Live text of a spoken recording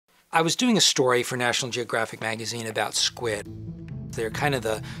I was doing a story for National Geographic magazine about squid. They're kind of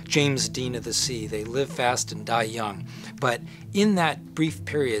the James Dean of the sea. They live fast and die young. But in that brief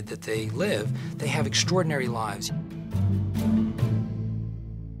period that they live, they have extraordinary lives.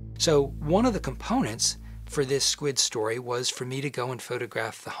 So one of the components for this squid story was for me to go and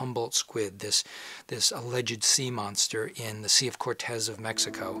photograph the Humboldt squid, this alleged sea monster in the Sea of Cortez of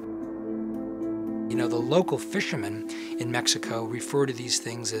Mexico. You know, the local fishermen in Mexico refer to these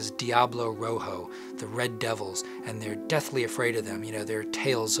things as Diablo Rojo, the red devils, and they're deathly afraid of them. You know, there are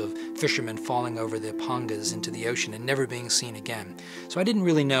tales of fishermen falling over the pongas into the ocean and never being seen again. So I didn't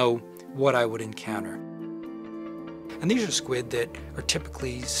really know what I would encounter. And these are squid that are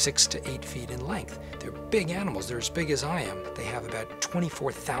typically 6 to 8 feet in length. They're big animals. They're as big as I am. They have about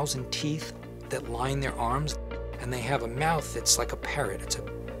 24,000 teeth that line their arms, and they have a mouth that's like a parrot. It's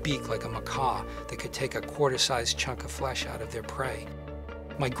a beak like a macaw that could take a quarter-sized chunk of flesh out of their prey.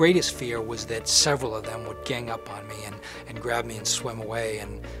 My greatest fear was that several of them would gang up on me and grab me and swim away,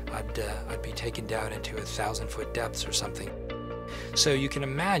 and I'd be taken down into 1,000-foot depths or something. So you can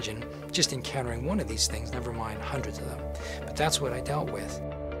imagine just encountering one of these things, never mind hundreds of them. But that's what I dealt with.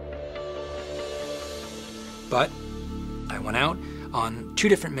 But I went out on 2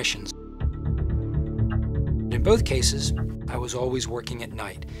 different missions. In both cases, I was always working at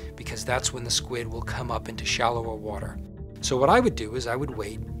night because that's when the squid will come up into shallower water. So what I would do is I would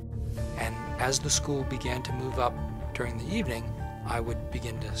wait, and as the school began to move up during the evening, I would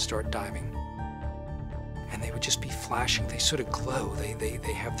begin to start diving. And they would just be flashing. They sort of glow. They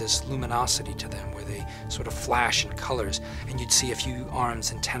have this luminosity to them where they sort of flash in colors, and you'd see a few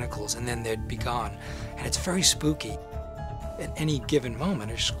arms and tentacles, and then they'd be gone. And it's very spooky. At any given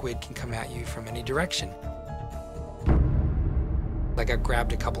moment, a squid can come at you from any direction. I got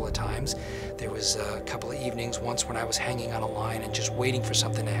grabbed a couple of times. There was a couple of evenings, once when I was hanging on a line and just waiting for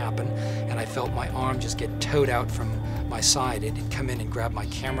something to happen, and I felt my arm just get towed out from my side. It had come in and grabbed my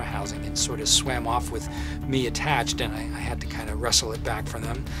camera housing and sort of swam off with me attached, and I had to kind of wrestle it back from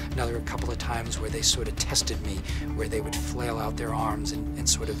them. Another couple of times where they sort of tested me, where they would flail out their arms and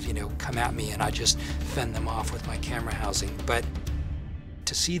sort of, you know, come at me, and I just fend them off with my camera housing. But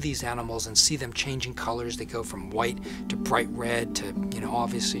to see these animals and see them changing colors, they go from white to bright red to, you know,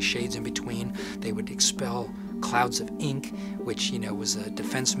 obviously shades in between. They would expel clouds of ink, which, you know, was a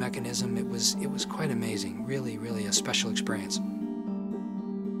defense mechanism. It was quite amazing. Really, really a special experience.